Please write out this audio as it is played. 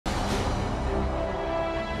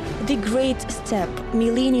The Great Steppe,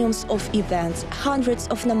 millenniums of events, hundreds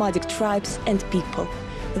of nomadic tribes and people.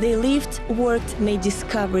 They lived, worked, made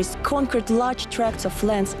discoveries, conquered large tracts of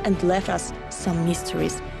lands and left us some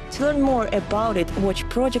mysteries. To learn more about it, watch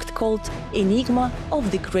project called Enigma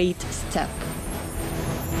of the Great Steppe.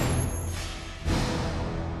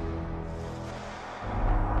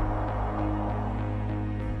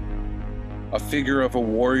 A figure of a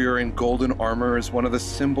warrior in golden armor is one of the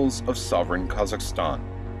symbols of sovereign Kazakhstan.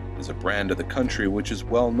 It is a brand of the country which is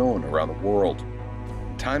well known around the world.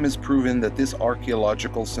 Time has proven that this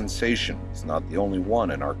archaeological sensation is not the only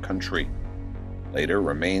one in our country. Later,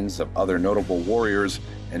 remains of other notable warriors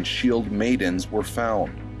and shield maidens were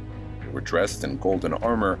found. They were dressed in golden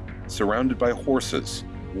armor, surrounded by horses,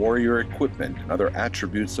 warrior equipment, and other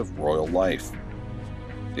attributes of royal life.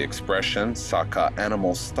 The expression Saka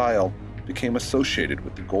animal style became associated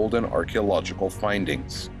with the golden archaeological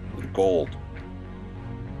findings, with gold.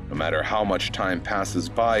 No matter how much time passes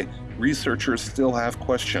by, researchers still have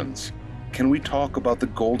questions. Can we talk about the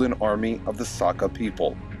golden army of the Saka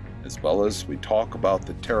people, as well as we talk about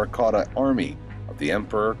the terracotta army of the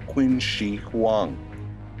Emperor Qin Shi Huang?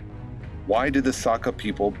 Why did the Saka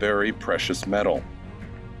people bury precious metal?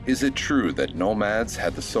 Is it true that nomads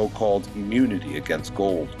had the so-called immunity against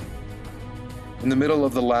gold? In the middle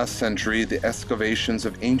of the last century, the excavations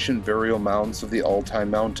of ancient burial mounds of the Altai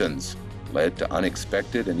Mountains led to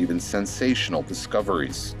unexpected and even sensational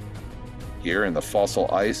discoveries. Here in the fossil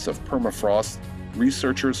ice of permafrost,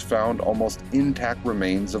 researchers found almost intact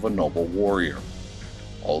remains of a noble warrior.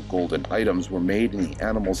 All golden items were made in the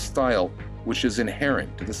animal style, which is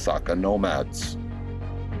inherent to the Saka nomads.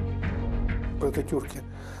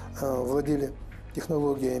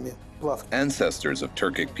 Ancestors of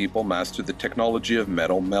Turkic people mastered the technology of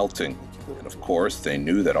metal melting, and of course they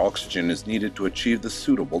knew that oxygen is needed to achieve the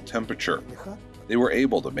suitable temperature. They were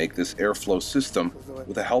able to make this airflow system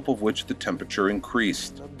with the help of which the temperature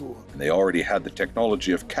increased. And they already had the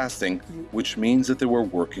technology of casting, which means that they were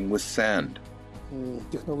working with sand.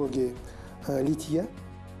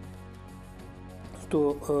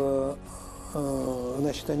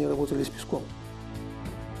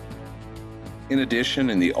 In addition,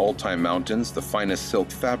 in the Altai Mountains, the finest silk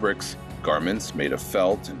fabrics, garments made of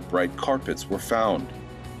felt, and bright carpets were found.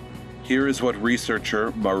 Here is what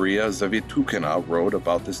researcher Maria Zavitukina wrote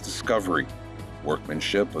about this discovery.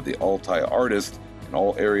 Workmanship of the Altai artist in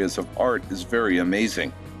all areas of art is very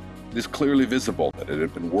amazing. It is clearly visible that it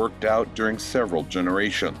had been worked out during several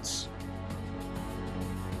generations.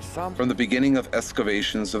 From the beginning of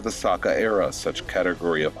excavations of the Saka era, such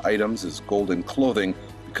category of items as golden clothing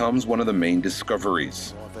becomes one of the main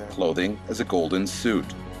discoveries, clothing as a golden suit.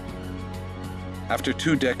 After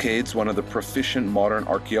 2 decades, one of the proficient modern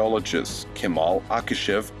archaeologists, Kemal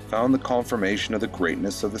Akishev, found the confirmation of the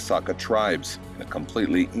greatness of the Saka tribes in a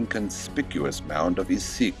completely inconspicuous mound of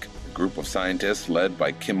Issyk. A group of scientists led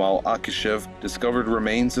by Kemal Akishev discovered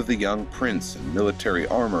remains of the young prince in military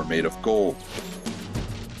armor made of gold.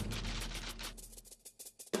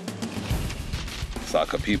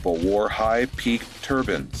 Saka people wore high-peaked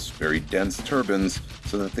turbans, very dense turbans,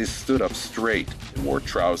 so that they stood up straight. They wore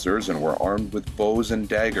trousers and were armed with bows and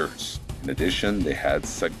daggers. In addition, they had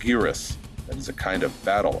sagiris, that is a kind of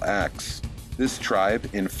battle axe. This tribe,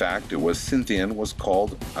 in fact, it was Scythian, was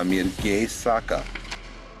called Amirgay Saka.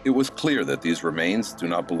 It was clear that these remains do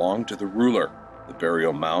not belong to the ruler. The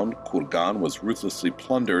burial mound, Kurgan, was ruthlessly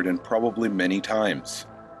plundered and probably many times.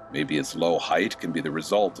 Maybe its low height can be the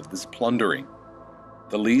result of this plundering.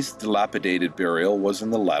 The least dilapidated burial was in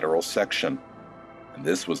the lateral section, and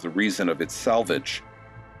this was the reason of its salvage.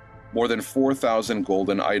 More than 4,000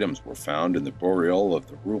 golden items were found in the burial of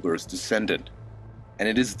the ruler's descendant, and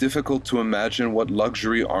it is difficult to imagine what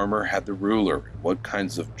luxury armor had the ruler and what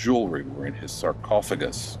kinds of jewelry were in his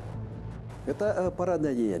sarcophagus. It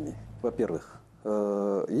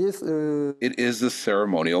is a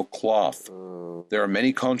ceremonial cloth. There are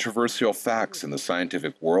many controversial facts in the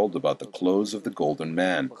scientific world about the clothes of the golden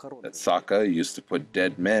man, that Saka used to put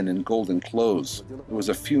dead men in golden clothes. It was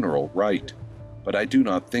a funeral rite. But I do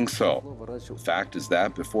not think so. The fact is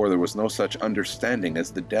that before there was no such understanding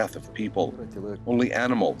as the death of people. Only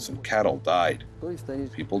animals and cattle died.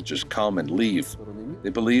 People just come and leave. They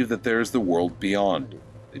believe that there is the world beyond.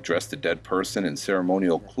 They dressed a dead person in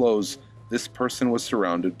ceremonial clothes. This person was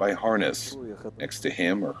surrounded by harness. Next to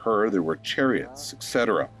him or her there were chariots,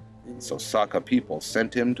 etc. So Saka people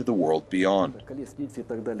sent him to the world beyond.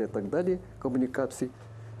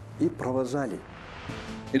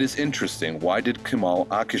 It is interesting, why did Kemal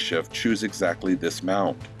Akishev choose exactly this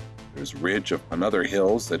mound? There's a ridge of another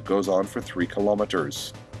hills that goes on for 3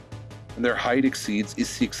 kilometers. and their height exceeds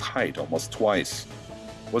Isik's height almost twice.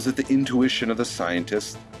 Was it the intuition of the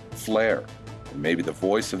scientist, flair, and maybe the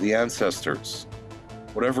voice of the ancestors?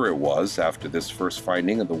 Whatever it was, after this first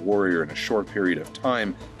finding of the warrior in a short period of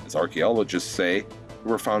time, as archaeologists say,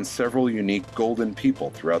 there were found several unique golden people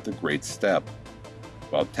throughout the Great Steppe.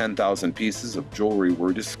 About 10,000 pieces of jewelry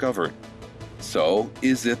were discovered. So,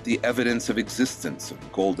 is it the evidence of existence of the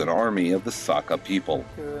golden army of the Saka people?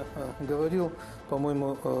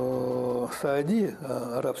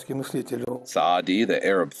 Saadi, the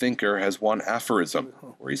Arab thinker, has one aphorism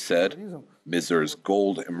where he said, "Mizr's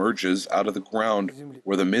gold emerges out of the ground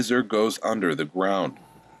where the Mizr goes under the ground."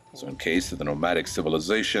 So in case of the nomadic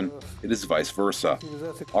civilization, it is vice versa.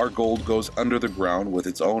 Our gold goes under the ground with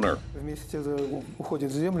its owner.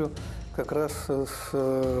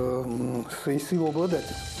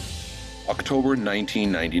 October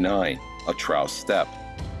 1999, a Traus steppe.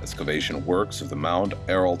 Excavation works of the mound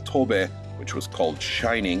Erol Tobe, which was called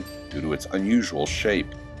Shining due to its unusual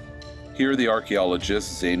shape. Here the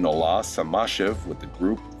archaeologist Zeynollah Samashev with the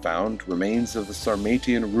group found remains of the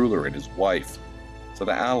Sarmatian ruler and his wife. So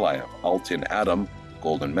the ally of Altin Adam, the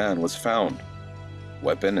Golden Man, was found.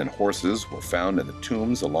 Weapon and horses were found in the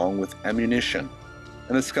tombs along with ammunition,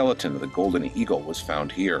 and the skeleton of the Golden Eagle was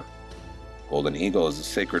found here. Golden Eagle is a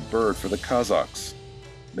sacred bird for the Kazakhs.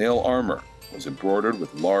 Male armor was embroidered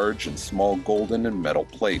with large and small golden and metal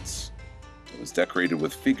plates. It was decorated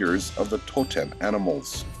with figures of the totem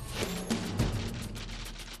animals.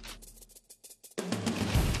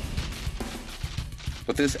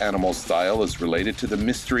 But this animal style is related to the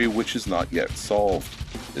mystery which is not yet solved.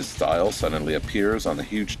 This style suddenly appears on the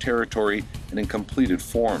huge territory and in completed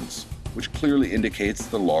forms, which clearly indicates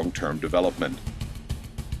the long-term development.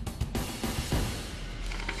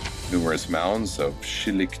 Numerous mounds of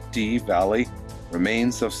Shilikti Valley,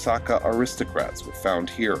 remains of Saka aristocrats were found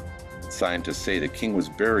here. Scientists say the king was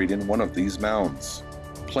buried in one of these mounds.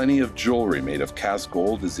 Plenty of jewelry made of cast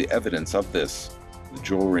gold is the evidence of this. The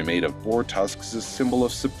jewelry made of boar tusks is a symbol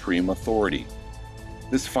of supreme authority.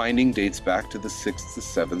 This finding dates back to the 6th to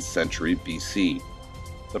 7th century BC.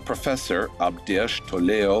 The professor, Abdesh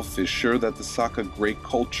Toleov, is sure that the Saka great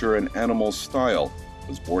culture and animal style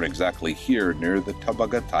was born exactly here near the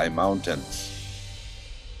Tabagatai Mountains.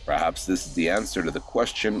 Perhaps this is the answer to the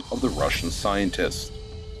question of the Russian scientist.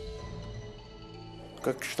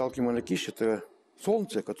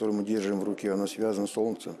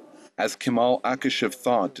 As Kemal Akishev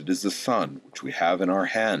thought, it is the sun which we have in our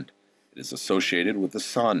hand. It is associated with the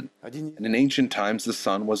sun, and in ancient times the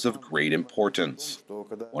sun was of great importance.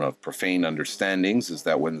 One of profane understandings is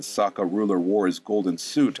that when the Saka ruler wore his golden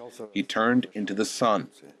suit, he turned into the sun.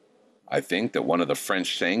 I think that one of the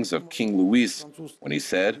French sayings of King Louis, when he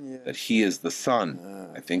said that he is the sun,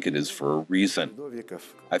 I think it is for a reason.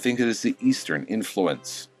 I think it is the Eastern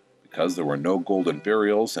influence, because there were no golden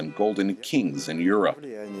burials and golden kings in Europe.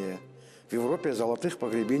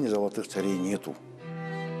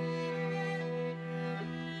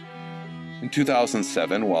 In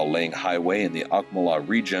 2007, while laying highway in the Akmola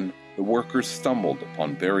region, the workers stumbled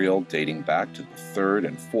upon burial dating back to the 3rd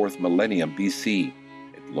and 4th millennium BC.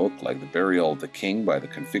 It looked like the burial of the king by the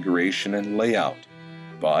configuration and layout.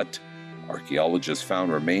 But archaeologists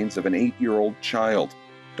found remains of an 8-year-old child,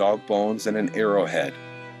 dog bones, and an arrowhead.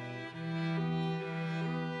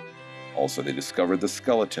 Also, they discovered the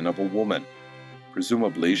skeleton of a woman.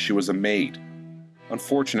 Presumably, she was a maid.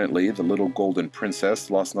 Unfortunately, the little golden princess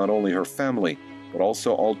lost not only her family, but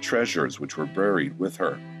also all treasures which were buried with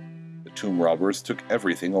her. The tomb robbers took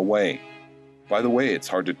everything away. By the way, it's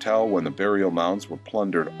hard to tell when the burial mounds were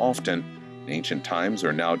plundered often, in ancient times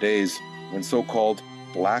or nowadays, when so-called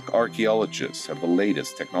black archaeologists have the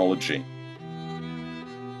latest technology.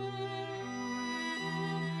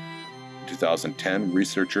 In 2010,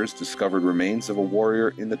 researchers discovered remains of a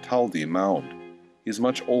warrior in the Taldi mound. He is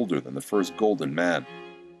much older than the first Golden Man.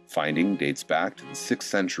 Finding dates back to the 6th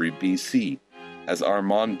century BC. As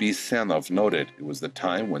Armand Bisanov noted, it was the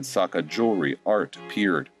time when Saka jewelry art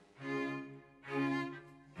appeared.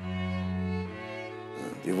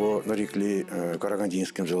 He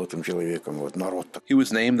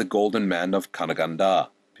was named the Golden Man of Karaganda.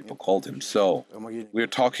 People called him so. We are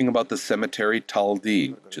talking about the cemetery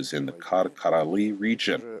Taldi, which is in the Karkarali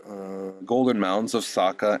region. The golden mounds of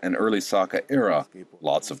Saka and early Saka era,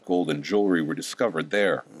 lots of golden jewelry were discovered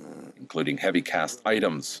there, including heavy cast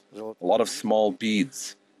items, a lot of small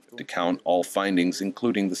beads. To count all findings,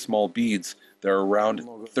 including the small beads, there are around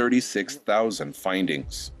 36,000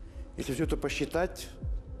 findings.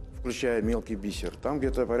 Включая мелкий бисер, там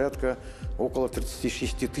где-то порядка около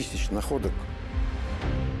 36 тысяч находок.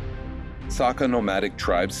 Saka nomadic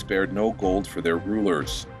tribes spared no gold for their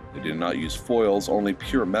rulers. They did not use foils, only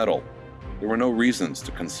pure metal. There were no reasons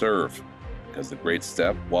to conserve, because the Great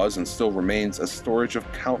Steppe was and still remains a storage of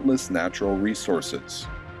countless natural resources.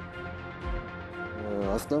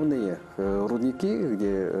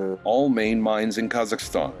 All main mines in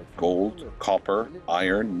Kazakhstan, gold, copper,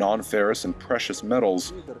 iron, non-ferrous, and precious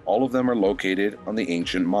metals, all of them are located on the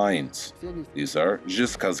ancient mines. These are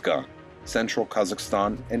Zhizkazgan, Central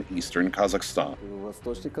Kazakhstan, and Eastern Kazakhstan.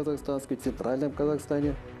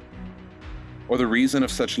 Or the reason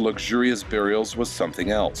of such luxurious burials was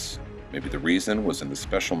something else. Maybe the reason was in the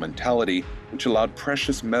special mentality which allowed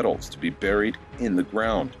precious metals to be buried in the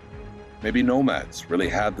ground. Maybe nomads really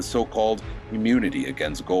had the so-called immunity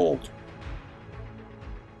against gold.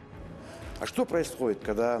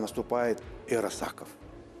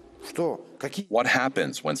 What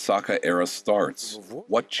happens when Saka era starts?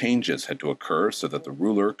 What changes had to occur so that the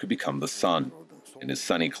ruler could become the sun? In his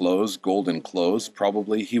sunny clothes, golden clothes,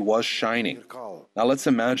 probably he was shining. Now let's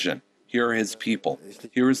imagine, here are his people.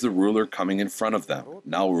 Here is the ruler coming in front of them.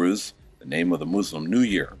 Nowruz, the name of the Muslim New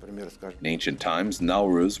Year. In ancient times,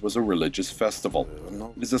 Nowruz was a religious festival.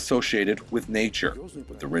 It is associated with nature,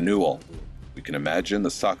 with the renewal. We can imagine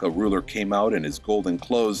the Saka ruler came out in his golden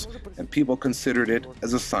clothes, and people considered it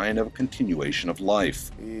as a sign of a continuation of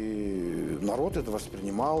life.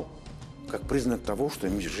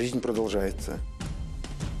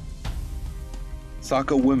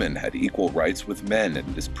 Saka women had equal rights with men, and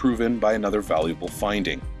it is proven by another valuable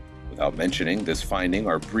finding. Without mentioning this finding,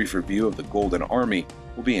 our brief review of the Golden Army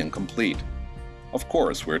will be incomplete. Of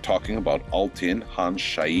course, we're talking about Altin Han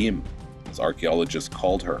Shaim, as archaeologists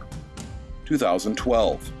called her.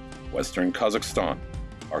 2012, Western Kazakhstan.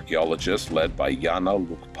 Archaeologists led by Yana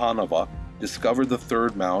Lukpanova discovered the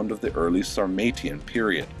third mound of the early Sarmatian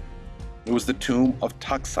period. It was the tomb of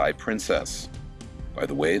Taksai princess. By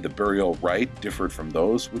the way, the burial rite differed from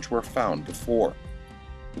those which were found before.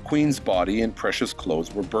 The queen's body and precious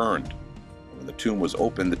clothes were burned. When the tomb was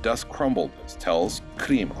opened, the dust crumbled, as tells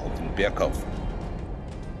Krim Altinbekov.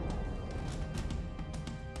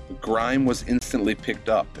 The grime was instantly picked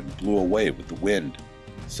up and blew away with the wind,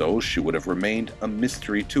 so she would have remained a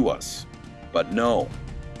mystery to us. But no.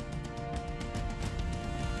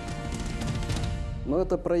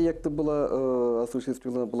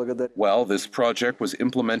 Well, this project was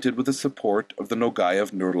implemented with the support of the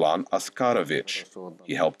Nogayev Nurlan Askarovich.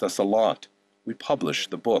 He helped us a lot. We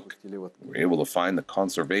published the book. We were able to find the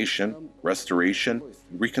conservation, restoration,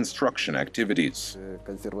 and reconstruction activities.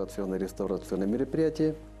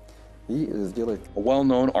 A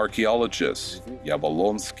well-known archaeologist,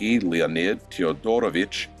 Yablonsky Leonid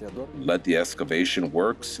Theodorovich, who led the excavation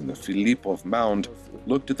works in the Filipov Mound,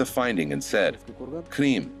 looked at the finding and said,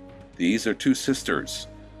 "Krim, these are two sisters."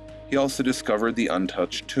 He also discovered the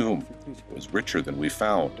untouched tomb. It was richer than we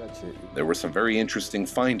found. There were some very interesting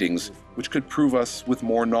findings which could prove us with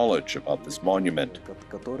more knowledge about this monument.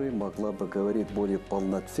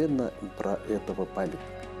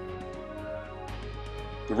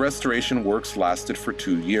 The restoration works lasted for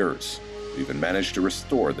 2 years. We even managed to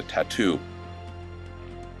restore the tattoo.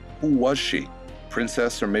 Who was she?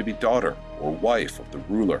 Princess or maybe daughter or wife of the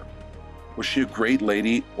ruler? Was she a great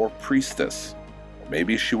lady or priestess? Or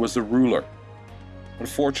maybe she was a ruler?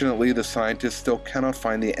 Unfortunately, the scientists still cannot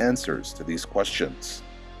find the answers to these questions.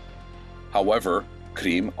 However,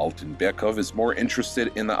 Krim Altinbekov is more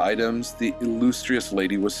interested in the items the illustrious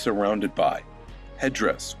lady was surrounded by.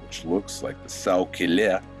 Headdress, which looks like the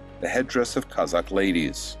saukile, the headdress of Kazakh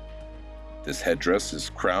ladies. This headdress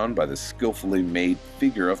is crowned by the skillfully made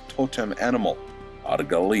figure of totem animal,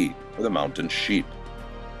 Argali, or the mountain sheep.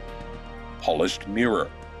 Polished mirror.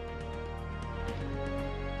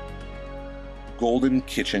 Golden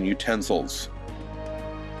kitchen utensils.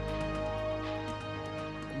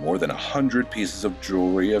 More than 100 pieces of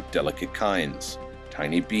jewelry of delicate kinds,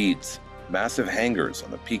 tiny beads, massive hangers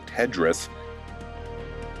on the peaked headdress,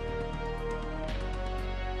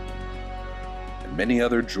 many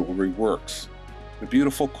other jewelry works, a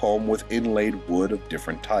beautiful comb with inlaid wood of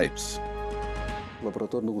different types.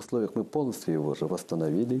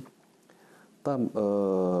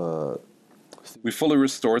 We fully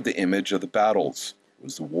restored the image of the battles. It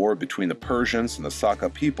was the war between the Persians and the Saka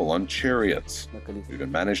people on chariots. We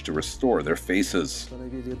even managed to restore their faces.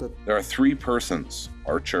 There are 3 persons,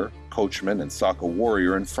 archer, coachman, and Saka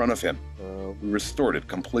warrior in front of him. We restored it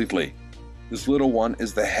completely. This little one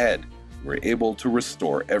is the head. We're able to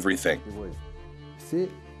restore everything.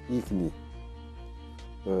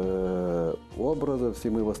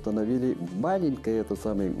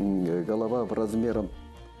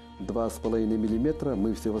 2,5 миллиметра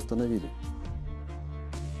мы все восстановили.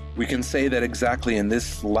 We can say that exactly in this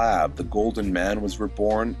slab, the Golden Man was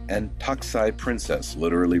reborn and Taksai Princess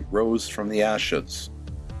literally rose from the ashes.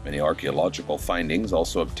 Many archaeological findings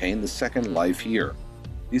also obtained the second life here.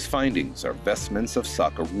 These findings are vestments of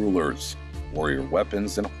Saka rulers, warrior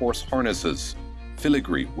weapons and horse harnesses,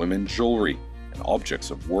 filigree women jewelry, and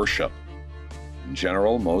objects of worship. In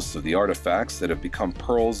general, most of the artifacts that have become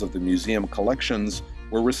pearls of the museum collections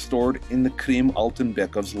were restored in the Krim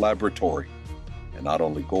Altenbekov's laboratory. And not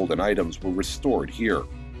only golden items were restored here.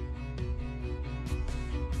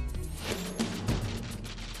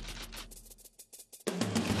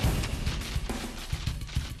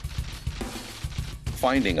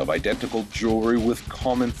 Finding of identical jewelry with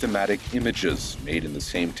common thematic images made in the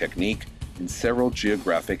same technique in several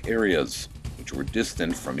geographic areas, which were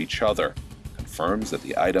distant from each other, confirms that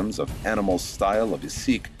the items of animal style of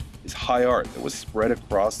Issyk is high art that was spread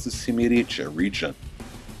across the Semiriche region.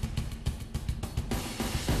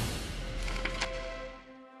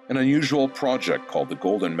 An unusual project called the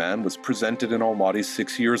Golden Man was presented in Almaty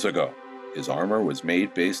 6 years ago. His armor was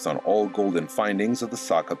made based on all golden findings of the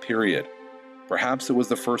Saka period. Perhaps it was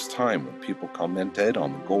the first time when people commented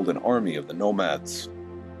on the golden army of the nomads.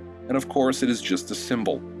 And of course, it is just a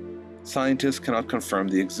symbol. Scientists cannot confirm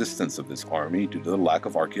the existence of this army due to the lack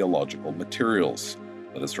of archaeological materials.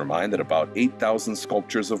 Let us remind that about 8,000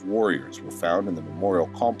 sculptures of warriors were found in the memorial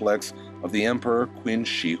complex of the Emperor Qin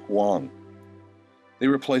Shi Huang. They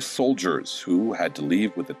replaced soldiers who had to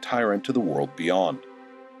leave with the tyrant to the world beyond.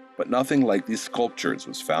 But nothing like these sculptures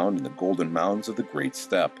was found in the golden mounds of the Great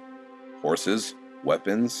Steppe. Horses,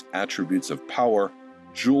 weapons, attributes of power,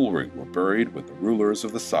 jewelry were buried with the rulers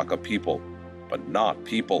of the Saka people, but not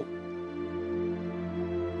people.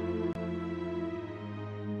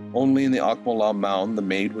 Only in the Akmola mound the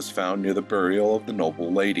maid was found near the burial of the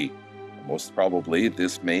noble lady. Most probably,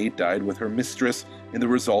 this maid died with her mistress in the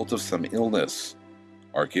result of some illness.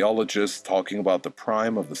 Archaeologists talking about the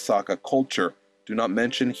prime of the Saka culture do not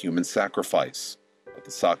mention human sacrifice, but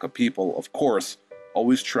the Saka people, of course,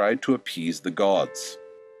 always tried to appease the gods.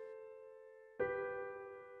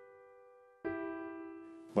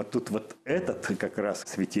 Вот тут вот этот как раз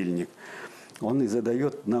светильник, он и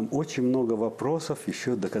задает нам очень много вопросов,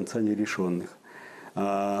 еще до конца нерешенных.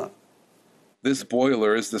 This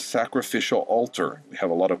boiler is the sacrificial altar. We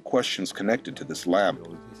have a lot of questions connected to this lamp.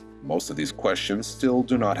 Most of these questions still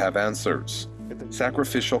do not have answers.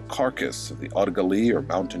 Sacrificial carcass of the Argali or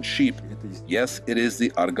mountain sheep. Yes, it is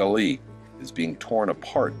the Argali. It is being torn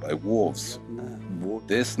apart by wolves.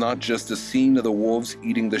 This not just a scene of the wolves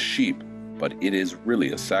eating the sheep, but it is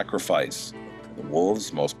really a sacrifice. The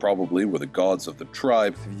wolves most probably were the gods of the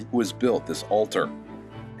tribe who has built this altar.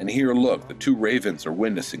 And here, look, the two ravens are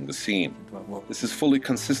witnessing the scene. This is fully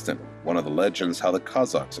consistent with one of the legends how the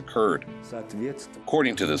Kazakhs occurred.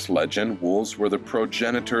 According to this legend, wolves were the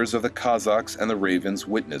progenitors of the Kazakhs, and the ravens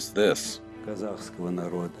witnessed this. Казахского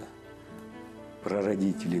народа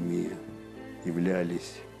прародителями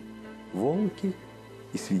являлись волки,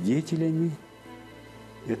 и свидетелями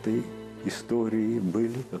этой истории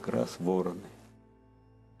были как раз вороны.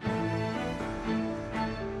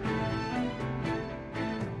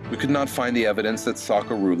 We could not find the evidence that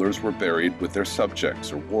Saka rulers were buried with their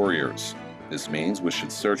subjects or warriors. This means we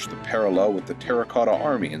should search the parallel with the terracotta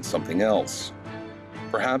army in something else.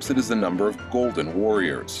 Perhaps it is the number of golden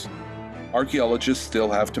warriors. Archaeologists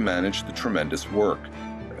still have to manage the tremendous work.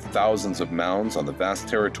 There are thousands of mounds on the vast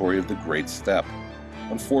territory of the Great Steppe.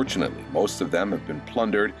 Unfortunately, most of them have been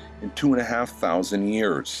plundered in 2,500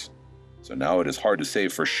 years. So now it is hard to say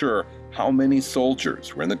for sure how many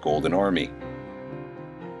soldiers were in the Golden Army.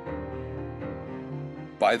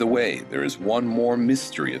 By the way, there is one more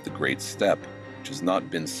mystery of the Great Steppe, which has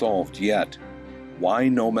not been solved yet. Why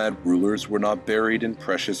nomad rulers were not buried in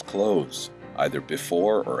precious clothes, either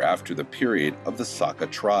before or after the period of the Saka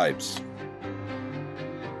tribes.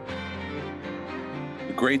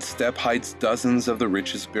 The Great Steppe hides dozens of the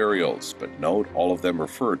richest burials, but note all of them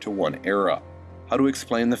refer to one era. How to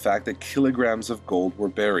explain the fact that kilograms of gold were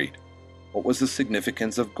buried? What was the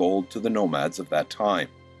significance of gold to the nomads of that time?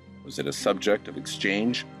 Was it a subject of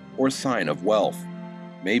exchange or a sign of wealth?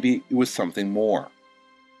 Maybe it was something more.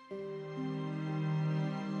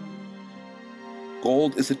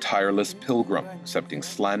 Gold is a tireless pilgrim, accepting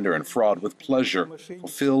slander and fraud with pleasure,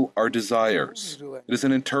 fulfill our desires. It is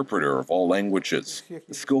an interpreter of all languages,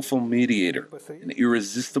 a skillful mediator, an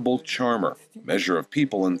irresistible charmer, measure of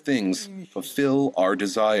people and things, fulfill our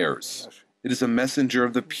desires. It is a messenger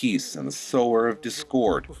of the peace and the sower of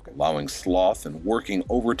discord, allowing sloth and working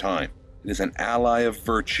overtime. It is an ally of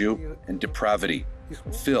virtue and depravity.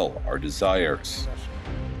 fulfill our desires.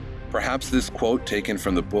 Perhaps this quote, taken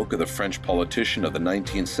from the book of the French politician of the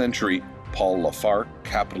 19th century, Paul Lafargue,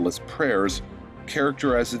 Capitalist Prayers,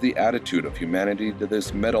 characterizes the attitude of humanity to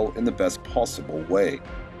this metal in the best possible way.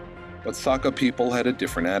 But Sakha people had a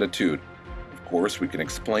different attitude. Of course, we can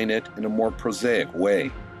explain it in a more prosaic way.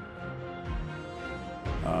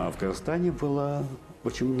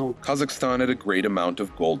 Kazakhstan had a great amount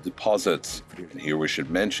of gold deposits, and here we should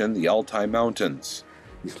mention the Altai Mountains.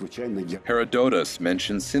 Herodotus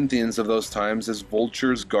mentions Scythians of those times as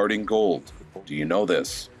vultures guarding gold. Do you know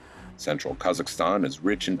this? Central Kazakhstan is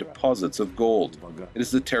rich in deposits of gold. It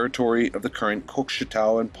is the territory of the current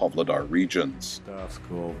Kokshetau and Pavlodar regions.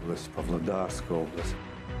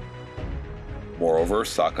 Moreover,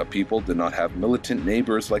 Sakha people did not have militant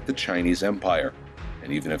neighbors like the Chinese Empire,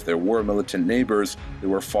 and even if there were militant neighbors, they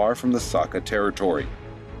were far from the Sakha territory.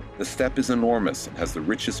 The steppe is enormous and has the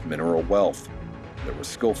richest mineral wealth. There were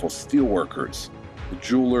skillful steelworkers. The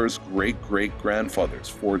jewelers' great-great-grandfathers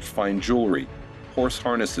forged fine jewelry, horse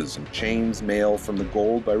harnesses, and chains made from the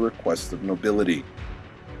gold by request of nobility.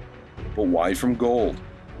 But why from gold?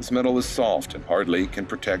 This metal is soft and hardly can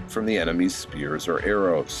protect from the enemy's spears or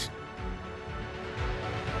arrows.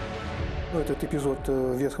 Этот эпизод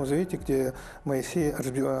в Ветхом Завете, где Моисей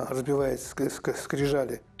разбивает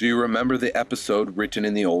скрижали. Do you remember the episode written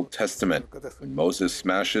in the Old Testament when Moses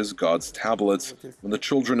smashes God's tablets when the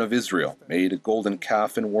children of Israel made a golden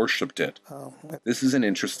calf and worshipped it? This is an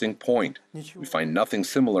interesting point. We find nothing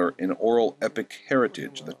similar in oral epic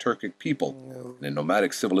heritage of the Turkic people and in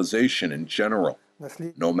nomadic civilization in general.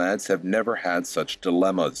 Nomads have never had such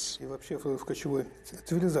dilemmas. И вообще в кочевой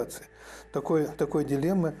цивилизации такой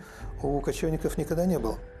дилеммы у кочевников никогда не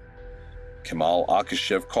было. Kemal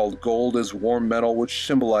Akishev called gold as warm metal which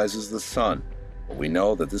symbolizes the sun, but we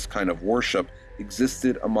know that this kind of worship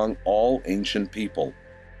existed among all ancient people.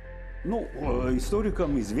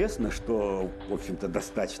 Историкам известно, что, в общем-то,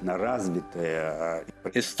 достаточно развитая.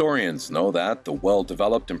 Historians know that the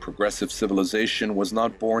well-developed and progressive civilization was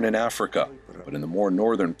not born in Africa, but in the more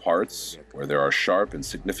northern parts, where there are sharp and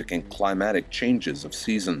significant climatic changes of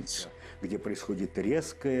seasons. Где происходит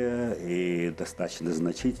резкая и достаточно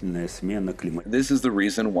значительная смена климата. This is the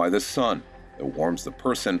reason why the sun, that warms the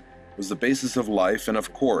person, was the basis of life and,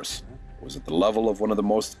 of course, was at the level of one of the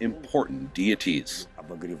most important deities.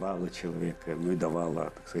 Обогревала человека, и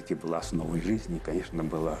давала, так сказать, и была основой жизни, конечно,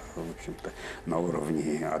 была, в общем-то, на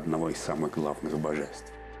уровне одного из самых главных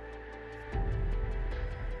божеств.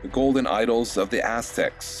 The golden idols of the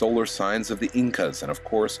Aztecs, solar signs of the Incas, and of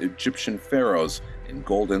course Egyptian pharaohs in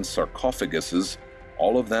golden sarcophaguses,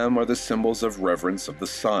 all of them are the symbols of reverence of the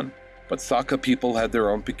sun. But Sakha people had their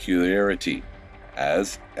own peculiarity.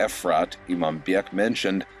 As Efrat Imambek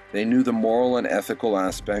mentioned, they knew the moral and ethical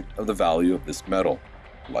aspect of the value of this metal.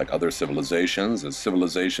 Like other civilizations, as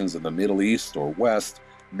civilizations in the Middle East or West,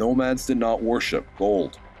 nomads did not worship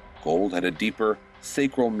gold. Gold had a deeper,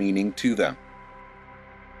 sacral meaning to them.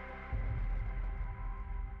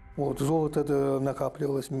 Золото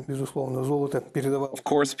накапливалось, безусловно, золото передавалось. Of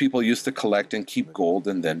course, people used to collect and keep gold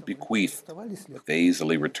and then bequeath. They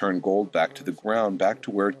easily returned gold back to the ground, back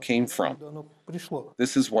to where it came from.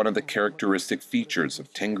 This is one of the characteristic features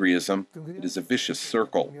of Tengriism. It is a vicious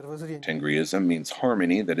circle. Tengriism means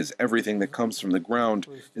harmony, that is, everything that comes from the ground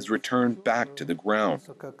is returned back to the ground.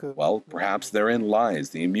 Well, perhaps therein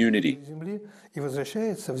lies the immunity.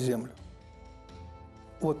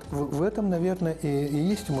 Вот в этом, наверное, и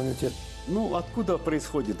есть иммунитет. Откуда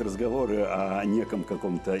происходят разговоры о неком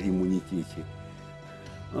каком-то иммунитете?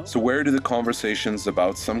 So where do the conversations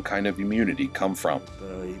about some kind of immunity come from?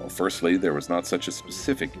 Well, firstly, there was not such a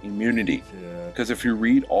specific immunity, because if you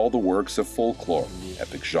read all the works of folklore,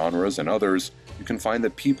 epic genres, and others, you can find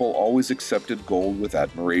that people always accepted gold with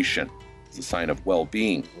admiration. It's a sign of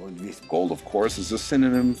well-being. Gold, of course, is a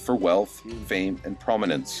synonym for wealth, fame, and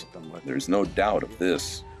prominence. There's no doubt of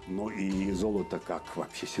this. И золото как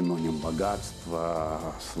вообще синоним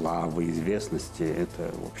богатства, славы, известности, это,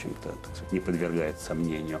 в общем-то, так сказать, не подвергается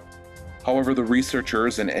сомнению. However, the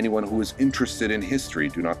researchers and anyone who is interested in history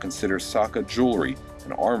do not consider Sakha jewelry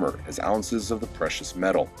and armor as ounces of the precious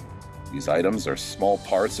metal. These items are small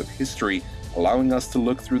parts of history, allowing us to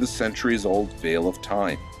look through the centuries-old veil of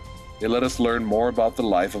time. They let us learn more about the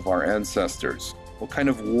life of our ancestors, what kind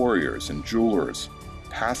of warriors and jewelers,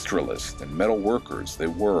 pastoralists and metal workers they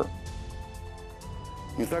were.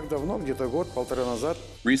 Не так давно, где-то год-полтора назад,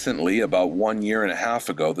 Recently, about 1.5 years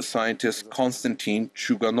ago, the scientist Konstantin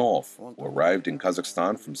Chuganov, who arrived in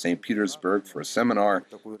Kazakhstan from St. Petersburg for a seminar,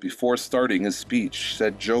 before starting his speech,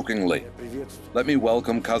 said jokingly, "Let me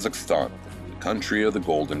welcome Kazakhstan, the country of the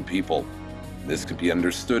golden people." This could be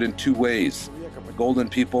understood in two ways: the golden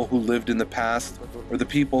people who lived in the past, or the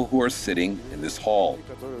people who are sitting in this hall.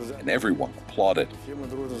 And everyone applauded. Все мы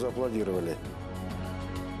дружно зааплодировали.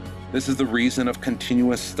 This is the reason of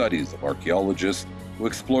continuous studies of archaeologists who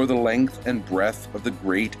explore the length and breadth of the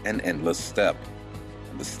great and endless steppe.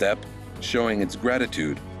 And the steppe, showing its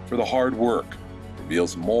gratitude for the hard work,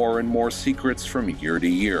 reveals more and more secrets from year to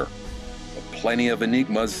year. But plenty of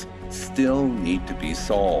enigmas still need to be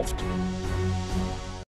solved.